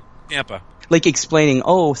remember. Tampa. Like explaining,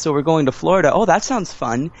 so we're going to Florida. Oh, that sounds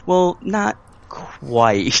fun. Well, not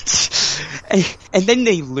quite. and then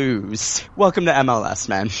they lose. Welcome to MLS,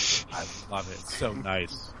 man. I love it. It's so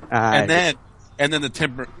nice. And then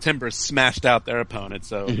the Timbers smashed out their opponent,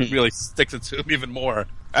 so it really sticks it to them even more.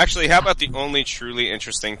 Actually, how about the only truly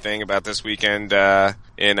interesting thing about this weekend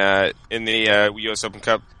in the U.S. Open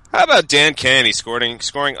Cup? How about Dan Kennedy scoring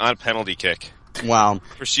on penalty kick? Wow.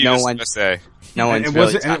 For Chivas USA. No one's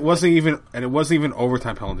it wasn't even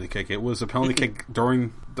overtime penalty kick. It was a penalty kick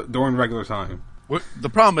during regular time. The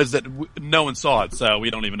problem is that no one saw it, so we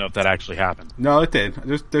don't even know if that actually happened. No, it did.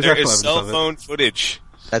 There is cell phone footage.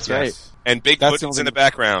 That's right. And Bigfoot's in the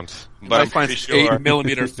background. But I'm pretty sure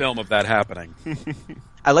 8mm film of that happening.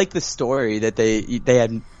 I like the story that they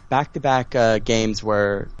had back-to-back games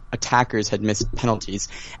where attackers had missed penalties,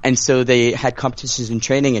 and so they had competitions in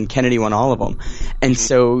training, and Kennedy won all of them. And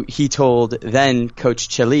so he told then Coach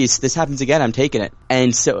Chelis, "This happens again, I'm taking it."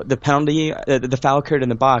 And so the penalty, the foul occurred in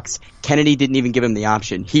the box. Kennedy didn't even give him the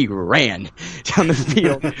option. He ran down the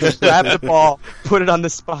field, grabbed the ball, put it on the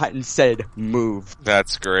spot, and said, "Move."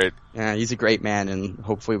 That's great. Yeah, he's a great man, and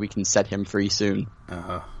hopefully we can set him free soon.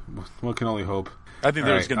 One can only hope. I think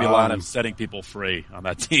there's going to be a lot of setting people free on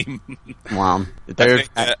that team. Wow.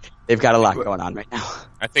 They've got a lot going on right now.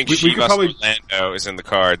 I think Chivas Orlando is in the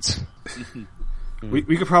cards. We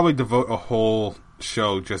could probably devote a whole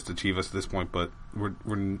show just to Chivas at this point, but we're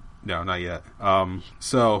no, not yet.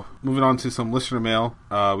 So, moving on to some listener mail,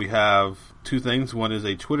 we have two things. One is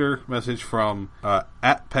a Twitter message from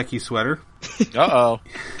at Pecky Sweater. Uh-oh.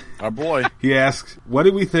 Our boy. He asks, what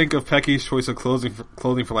did we think of Pecky's choice of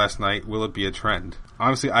clothing for last night? Will it be a trend?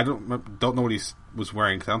 Honestly, I don't know what he was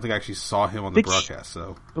wearing, because I don't think I actually saw him on the broadcast.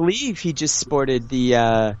 So I believe he just sported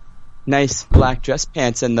the nice black dress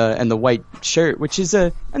pants and the white shirt, which is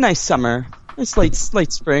a nice summer. It's late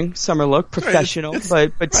spring, summer look, professional,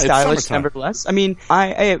 but stylish nevertheless. I mean,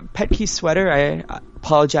 Petke Sweater, I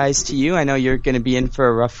apologize to you. I know you're going to be in for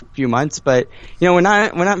a rough few months, but we're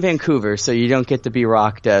not Vancouver, so you don't get to be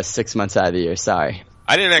rocked 6 months out of the year. Sorry.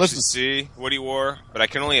 I didn't actually see what he wore, but I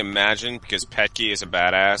can only imagine, because Petke is a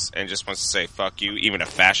badass and just wants to say fuck you, even to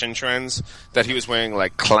fashion trends, that he was wearing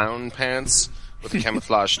like clown pants with a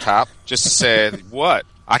camouflage top, just to say, what?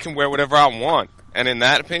 I can wear whatever I want. And in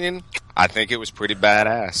that opinion, I think it was pretty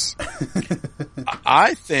badass.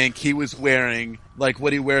 I think he was wearing like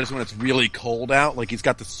what he wears when it's really cold out. Like he's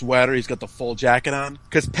got the sweater, he's got the full jacket on.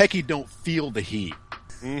 Because Pecky don't feel the heat.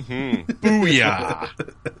 Mm-hmm. Booyah!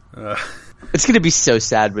 It's going to be so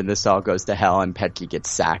sad when this all goes to hell and Petke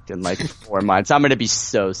gets sacked in like 4 months. I'm going to be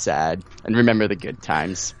so sad and remember the good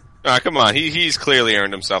times. Come on. He's clearly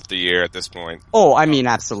earned himself the year at this point. Oh, I mean,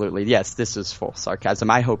 absolutely. Yes, this is full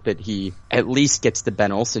sarcasm. I hope that he at least gets the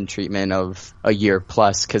Ben Olsen treatment of a year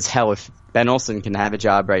plus, because hell, if Ben Olsen can have a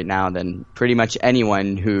job right now, then pretty much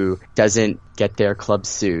anyone who doesn't get their club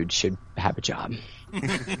sued should have a job.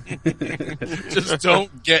 Just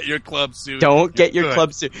don't get your club sued. Don't get your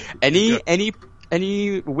club sued.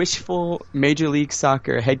 Any wishful Major League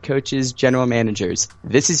Soccer head coaches, general managers,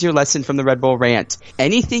 this is your lesson from the Red Bull Rant.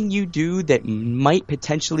 Anything you do that might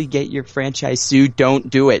potentially get your franchise sued, don't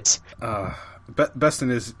do it. Best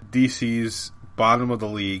in is DC's bottom of the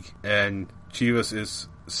league, and Chivas is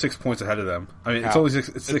 6 points ahead of them. I mean, it's only six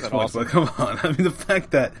points, awesome? But come on. I mean, the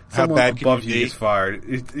fact that someone above you gets fired,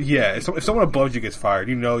 if someone above you gets fired,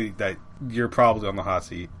 you know that you're probably on the hot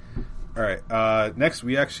seat. All right. Next,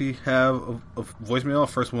 we actually have a voicemail,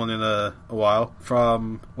 first one in a while,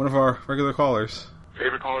 from one of our regular callers.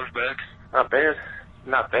 Favorite caller's back. Not bad.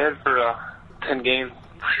 Not bad for a 10-game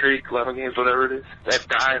streak, 11 games, whatever it is. That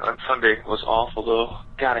guy on Sunday was awful, though.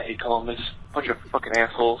 God, I hate Columbus. Bunch of fucking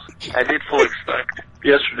assholes. I did fully expect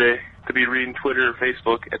yesterday to be reading Twitter or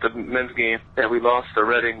Facebook at the men's game that we lost to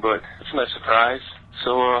Reading, but it's a nice surprise.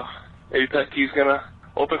 So, maybe Petke's gonna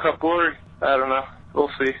open cup glory. I don't know.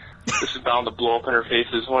 We'll see. This is bound to blow up in our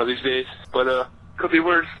faces one of these days. But, could be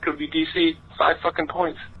worse. Could be DC. 5 fucking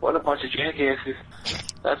points. What a bunch of jackasses.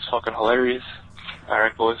 That's fucking hilarious.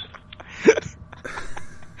 Alright, boys.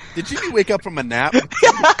 Did you wake up from a nap?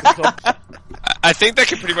 I think that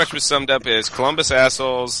can pretty much be summed up as Columbus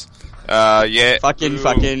assholes. Fucking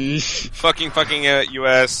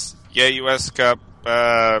US. Yeah, US Cup.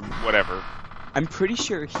 Whatever. I'm pretty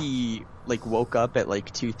sure he woke up at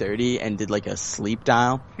 2:30 and did a sleep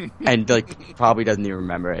dial and probably doesn't even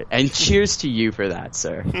remember it. And cheers to you for that,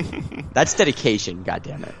 sir. That's dedication,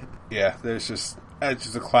 goddammit. Yeah, it's just a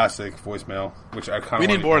classic voicemail, which I kind of.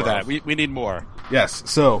 We need more of that. We need more. Yes.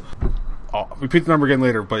 So I'll repeat the number again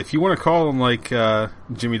later, but if you want to call him like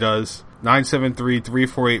Jimmy does,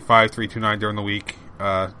 973-348-5329 during the week.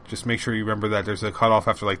 Just make sure you remember that there's a cutoff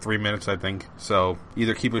after 3 minutes, I think. So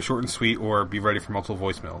either keep it short and sweet or be ready for multiple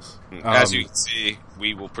voicemails. As you can see,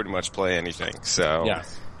 we will pretty much play anything. So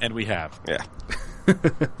yes, and we have. Yeah.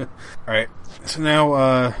 All right. So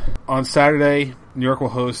now on Saturday, New York will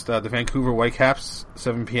host the Vancouver Whitecaps,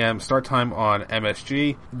 7 p.m. start time on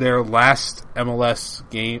MSG. Their last MLS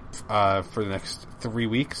game for the next 3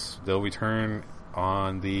 weeks. They'll return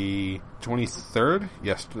on the 23rd.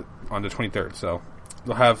 Yes, on the 23rd. So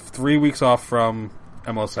they'll have 3 weeks off from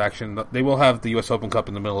MLS action. They will have the U.S. Open Cup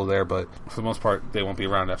in the middle of there, but for the most part, they won't be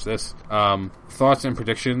around after this. Thoughts and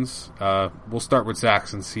predictions? We'll start with Zach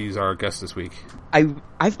since he's our guest this week.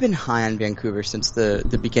 I've been high on Vancouver since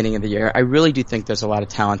the beginning of the year. I really do think there's a lot of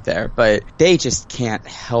talent there, but they just can't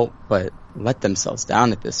help but let themselves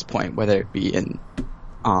down at this point, whether it be in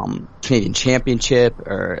Canadian Championship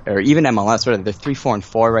or even MLS. Whatever. They're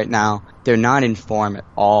 3-4-4 right now. They're not in form at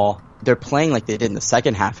all. They're playing like they did in the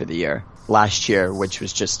second half of the year last year, which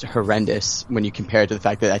was just horrendous when you compare it to the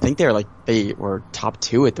fact that I think they were top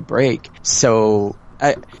 2 at the break. So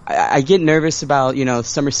I get nervous about,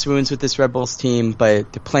 summer swoons with this Red Bulls team,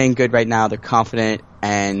 but they're playing good right now. They're confident,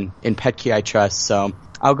 and in Petke I trust. So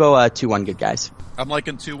I'll go 2-1 good guys. I'm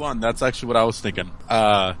liking 2-1. That's actually what I was thinking.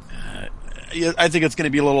 I think it's going to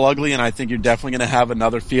be a little ugly, and I think you're definitely going to have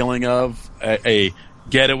another feeling of a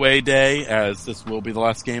getaway day, as this will be the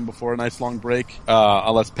last game before a nice long break,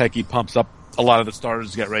 unless Petke pumps up a lot of the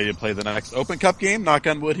starters to get ready to play the next Open Cup game. Knock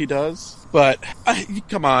on wood, he does. But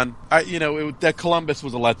come on, that Columbus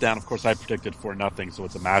was a letdown. Of course, I predicted 4-0, so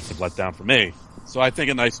it's a massive letdown for me. So I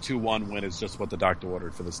think a nice 2-1 win is just what the doctor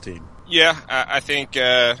ordered for this team. Yeah, I think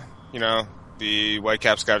the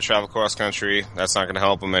Whitecaps got to travel cross country. That's not going to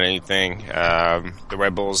help them in anything. The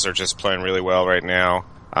Red Bulls are just playing really well right now.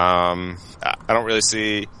 I don't really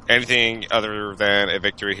see anything other than a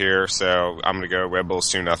victory here, so I'm going to go Red Bulls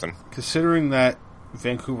 2-0. Considering that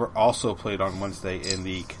Vancouver also played on Wednesday in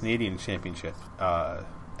the Canadian Championship,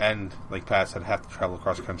 and like Pat said, have to travel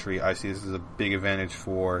across country, I see this as a big advantage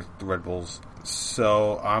for the Red Bulls.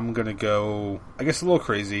 So I'm going to go, I guess a little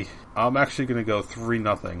crazy, I'm actually going to go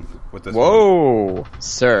 3-0 with this Whoa, one.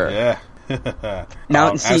 Sir. Yeah.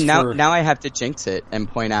 Now I have to jinx it and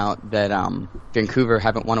point out that Vancouver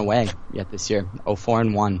haven't won away yet this year.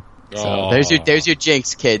 0-4-1. So there's your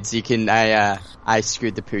jinx, kids. You can I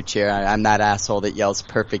screwed the pooch here. I'm that asshole that yells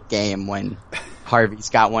perfect game when Harvey's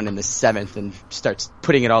got one in the 7th and starts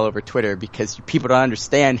putting it all over Twitter because people don't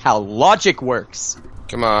understand how logic works.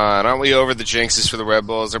 Come on, aren't we over the jinxes for the Red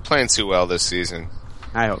Bulls? They're playing too well this season.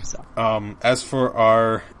 I hope so. As for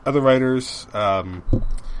our other writers,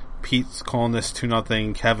 Pete's calling this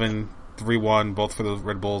 2-0, Kevin 3-1, both for the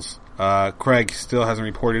Red Bulls. Craig still hasn't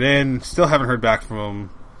reported in. Still haven't heard back from him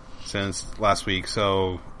since last week,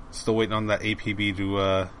 so still waiting on that APB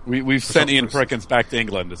to... We've sent Ian Perkins back to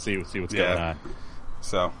England to see what's going on.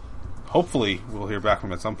 So, hopefully we'll hear back from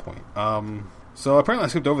him at some point. So apparently I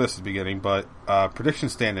skipped over this at the beginning, but prediction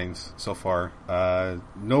standings so far.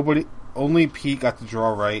 Only Pete got the draw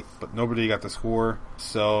right, but nobody got the score.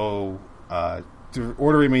 So the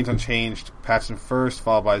order remains unchanged. Patson first,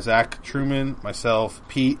 followed by Zach, Truman, myself,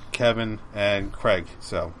 Pete, Kevin, and Craig.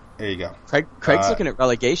 So there you go. Craig's looking at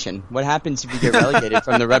relegation. What happens if you get relegated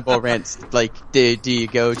from the Red Bull Rants? Like, do you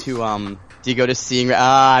go to seeing?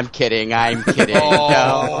 I'm kidding. No,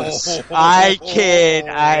 I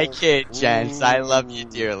kid, gents. I love you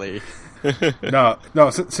dearly. No.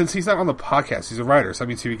 Since he's not on the podcast, he's a writer. So that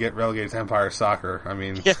means he would get relegated to Empire Soccer. I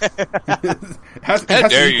mean, how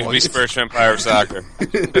dare you be Spurs Empire Soccer?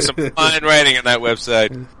 There's some fine writing on that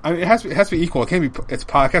website. I mean, it has to be equal. It can't be. It's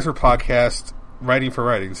podcast for podcast, writing for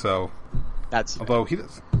writing. So that's although he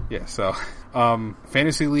does, yeah. So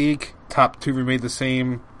fantasy league top 2 remained the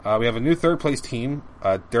same. We have a new third place team.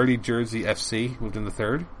 Dirty Jersey FC moved in the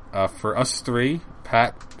third. For us 3,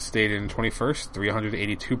 Pat stayed in 21st,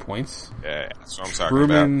 382 points. Yeah, that's what I'm talking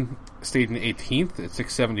Truman about. stayed in 18th at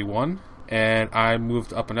 671. And I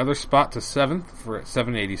moved up another spot to 7th for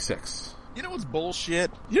 786. You know what's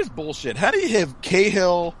bullshit? Here's bullshit. How do you have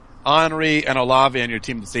Cahill, Henry, and Olave on your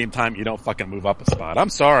team at the same time? You don't fucking move up a spot. I'm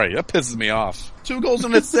sorry. That pisses me off. 2 goals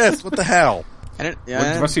and assists. What the hell? What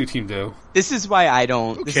does the rest of your team do? This is why I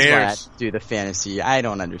don't. Who this cares? is why I have to do the fantasy. I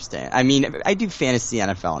don't understand. I mean, I do fantasy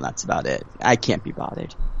NFL, and that's about it. I can't be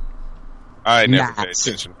bothered. I never pay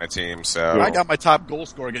attention to my team, so I got my top goal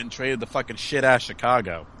scorer getting traded to fucking shit ass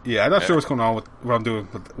Chicago. Yeah, I'm not sure what's going on with what I'm doing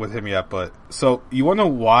with him yet. But so you want to know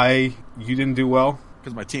why you didn't do well?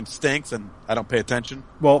 Because my team stinks and I don't pay attention.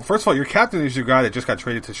 Well, first of all, your captain is your guy that just got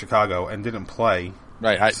traded to Chicago and didn't play.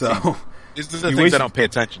 Right. So. These are the things I don't pay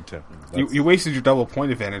attention to. You wasted your double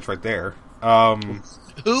point advantage right there.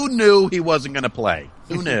 Who knew he wasn't going to play?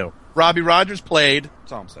 Who knew? Robbie Rogers played.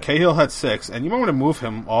 That's all I'm saying. Cahill had 6, and you might want to move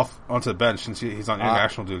him off onto the bench since he's on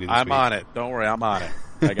international duty this week. I'm on it. Don't worry, I'm on it.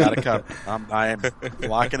 I got it covered. I am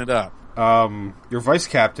locking it up. Your vice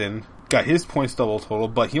captain got his points double total,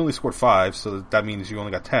 but he only scored 5, so that means you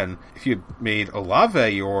only got 10. If you had made Olave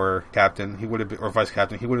your captain, he would have been, or vice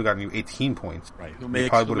captain, he would have gotten you 18 points. Right. Who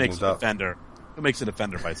makes a defender? Who makes a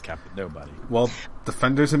defender vice captain? Nobody. Well,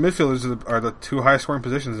 defenders and midfielders are the 2 highest scoring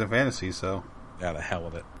positions in fantasy, so. Yeah, the hell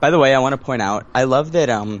with it. By the way, I want to point out, I love that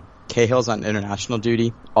Cahill's on international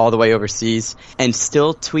duty all the way overseas and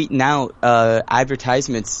still tweeting out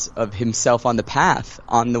advertisements of himself on the path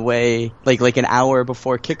on the way, like an hour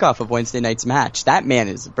before kickoff of Wednesday night's match. That man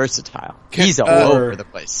is versatile. He's all over the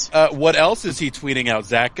place. What else is he tweeting out,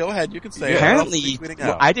 Zach? Go ahead, you can say it. Apparently,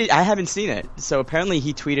 I haven't seen it. So apparently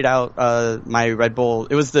he tweeted out my Red Bull.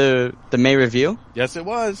 It was the May review. Yes, it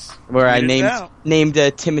was. Where I named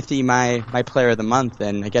Timothy my player of the month,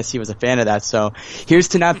 and I guess he was a fan of that. So here's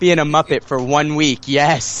to not being a Muppet for 1 week.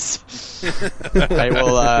 Yes. I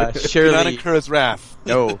will surely not incur his wrath.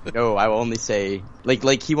 No, I will only say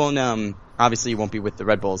like he won't obviously he won't be with the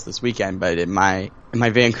Red Bulls this weekend, but in my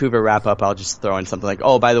Vancouver wrap up I'll just throw in something like,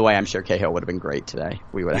 oh, by the way, I'm sure Cahill would have been great today.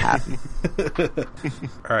 We would have had him.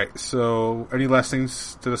 Alright, so any last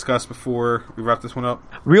things to discuss before we wrap this one up?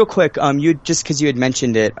 Real quick, you just because you had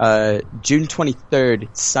mentioned it, June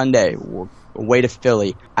 23rd, Sunday, away to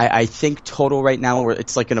Philly. I think total right now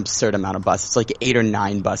it's like an absurd amount of buses. It's like 8 or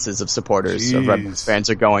 9 buses of supporters of Red Bulls fans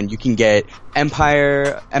are going. You can get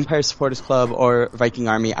Empire Supporters Club or Viking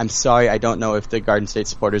Army. I'm sorry, I don't know if the Garden State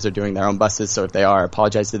supporters are doing their own buses, so if they are, I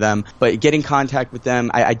apologize to them. But get in contact with them.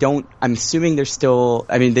 I'm assuming they're still,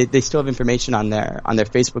 they still have information on their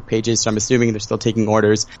Facebook pages, so I'm assuming they're still taking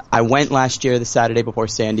orders. I went last year, the Saturday before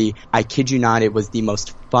Sandy. I kid you not, it was the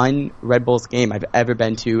most fun Red Bulls game I've ever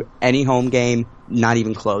been to. Any home game, not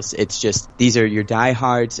even close. It's just, these are your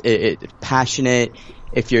diehards, passionate.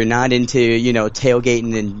 If you're not into,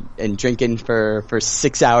 tailgating and drinking for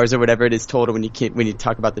 6 hours or whatever it is total when you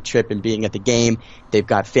talk about the trip and being at the game, they've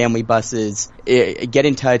got family buses. Get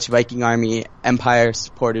in touch, Viking Army, Empire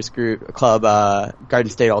Supporters Group, Club,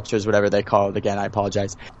 Garden State Ultras, whatever they call it. Again, I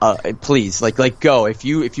apologize. Please, go. If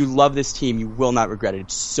you love this team, you will not regret it.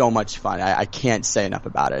 It's so much fun. I can't say enough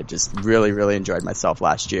about it. Just really, really enjoyed myself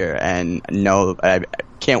last year, and I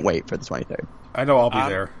can't wait for the 23rd. I know I'll be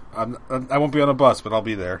there. I won't be on a bus, but I'll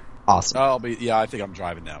be there. Awesome. I think I'm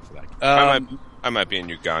driving now for that. I might be in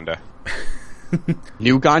Uganda.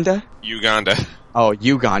 Uganda? Uganda. Oh,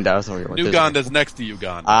 Uganda. I was wondering what this Uganda's next to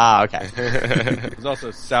Uganda. Ah, okay. There's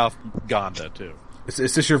also South Uganda, too.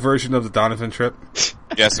 Is this your version of the Donovan trip?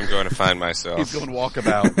 Yes, I'm going to find myself. He's going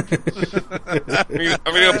walkabout. I'm going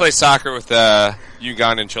to go play soccer with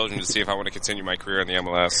Ugandan children to see if I want to continue my career in the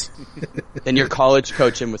MLS. Then your college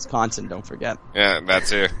coach in Wisconsin, don't forget. Yeah, that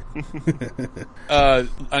too. I'm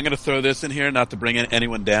going to throw this in here, not to bring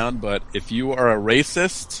anyone down, but if you are a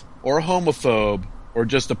racist or a homophobe or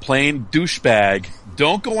just a plain douchebag,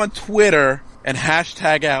 don't go on Twitter and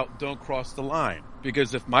hashtag out "Don't Cross the Line."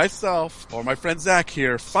 Because if myself or my friend Zach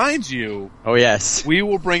here finds you, oh yes, we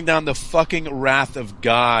will bring down the fucking wrath of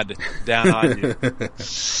God down on you.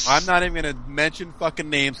 I'm not even going to mention fucking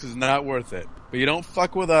names because it's not worth it. But you don't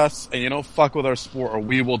fuck with us and you don't fuck with our sport or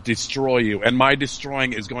we will destroy you. And my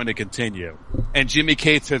destroying is going to continue. And Jimmy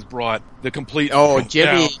Cates has brought the complete... Oh,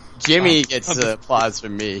 Jimmy gets the applause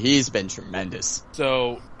from me. He's been tremendous.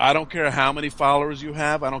 So I don't care how many followers you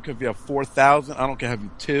have. I don't care if you have 4,000. I don't care if you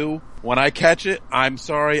have 2. When I catch it, I'm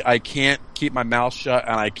sorry. I can't keep my mouth shut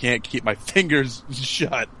and I can't keep my fingers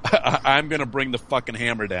shut. I'm going to bring the fucking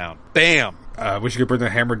hammer down. Bam! Wish you could bring the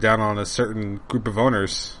hammer down on a certain group of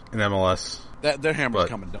owners in MLS. Their hammer's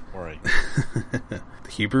coming, don't worry. The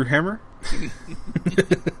Hebrew hammer?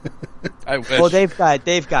 I wish. Well,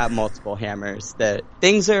 they've got multiple hammers. That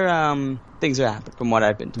things are happening from what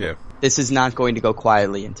I've been told. Yeah. This is not going to go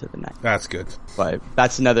quietly into the night. That's good. But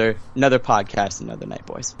that's another podcast, another night,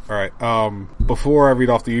 boys. All right. Before I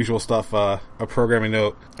read off the usual stuff, a programming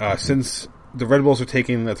note. Since the Red Bulls are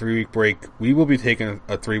taking a 3-week break, we will be taking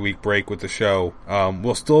a 3-week break with the show.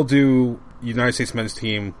 We'll still do United States men's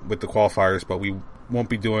team with the qualifiers, but we won't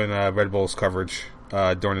be doing Red Bulls coverage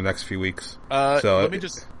during the next few weeks. Let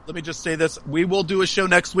me just say this. We will do a show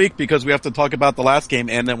next week because we have to talk about the last game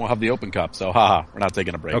and then we'll have the Open Cup. So, we're not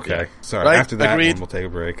taking a break. Okay. Yet. Sorry. Right? After that Agreed? one, we'll take a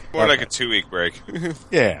break. More like a 2-week break.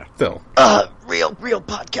 Yeah. Still. Real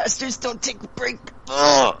podcasters don't take a break.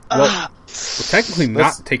 Well, we're technically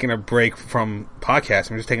not taking a break from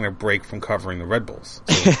podcasting. We're just taking a break from covering the Red Bulls.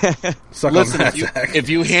 So, suck Listen, on that, Zach. if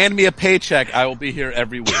you hand me a paycheck, I will be here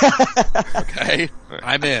every week. Okay?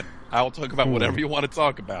 I'm in. I will talk about whatever you want to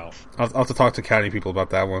talk about. I'll have to talk to county people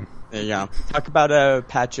about that one. There you go. Talk about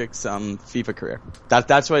Patrick's FIFA career.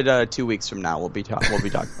 That's what 2 weeks from now we'll be talking.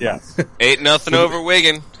 Yes. 8-0 over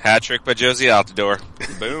Wigan. Hat trick by Josie Altidore.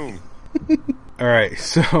 Boom. All right,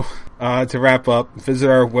 so to wrap up, visit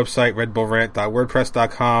our website,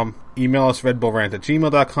 redbullrant.wordpress.com. Email us,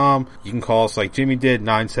 redbullrant@gmail.com. You can call us like Jimmy did,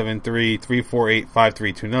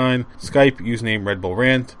 973-348-5329. Skype, username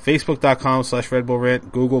redbullrant.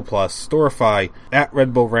 Facebook.com/redbullrant. Google+, Storify,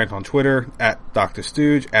 @redbullrant on Twitter, @Dr.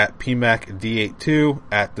 Stooge, @PMACD82,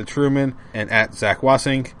 @The Truman, and @Zach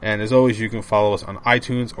Wassink. And as always, you can follow us on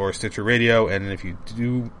iTunes or Stitcher Radio. And if you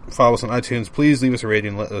do follow us on iTunes, please leave us a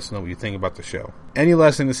rating and let us know what you think about the show. Any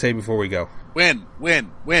last thing to say before we go? Win.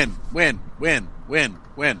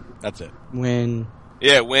 That's it. Win.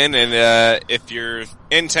 Yeah, win. And if you're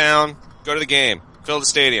in town, go to the game. Fill the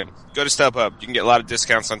stadium. Go to StubHub. You can get a lot of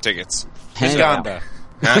discounts on tickets. Uganda.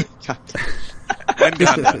 Huh?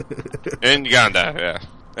 Uganda. In Uganda, yeah.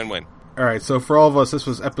 And win. All right, so for all of us, this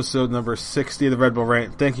was episode number 60 of the Red Bull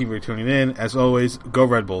Rant. Thank you for tuning in. As always, go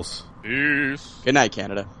Red Bulls. Peace. Good night,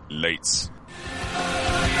 Canada. Lates.